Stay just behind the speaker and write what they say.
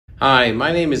Hi,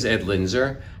 my name is Ed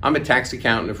Linzer. I'm a tax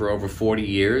accountant for over 40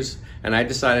 years, and I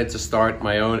decided to start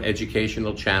my own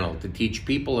educational channel to teach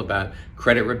people about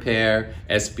credit repair,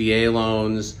 SBA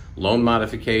loans, loan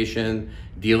modification,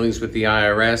 dealings with the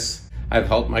IRS. I've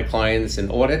helped my clients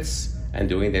in audits and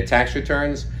doing their tax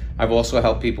returns. I've also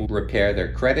helped people repair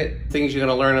their credit. Things you're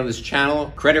going to learn on this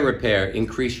channel: credit repair,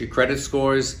 increase your credit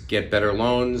scores, get better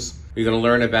loans. You're going to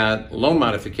learn about loan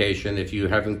modification. If you're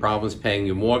having problems paying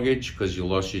your mortgage because you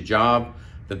lost your job,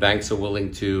 the banks are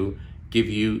willing to give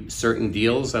you certain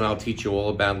deals, and I'll teach you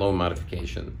all about loan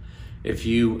modification. If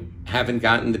you haven't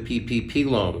gotten the PPP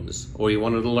loans, or you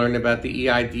wanted to learn about the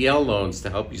EIDL loans to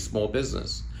help your small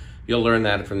business, you'll learn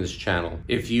that from this channel.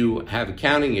 If you have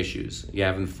accounting issues, you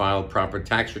haven't filed proper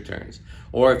tax returns,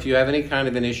 or if you have any kind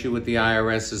of an issue with the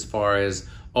IRS as far as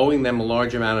owing them a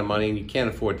large amount of money and you can't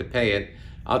afford to pay it,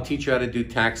 I'll teach you how to do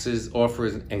taxes,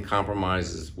 offers, and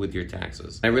compromises with your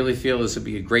taxes. I really feel this would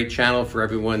be a great channel for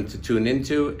everyone to tune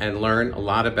into and learn a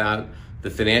lot about the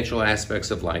financial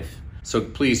aspects of life. So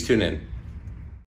please tune in.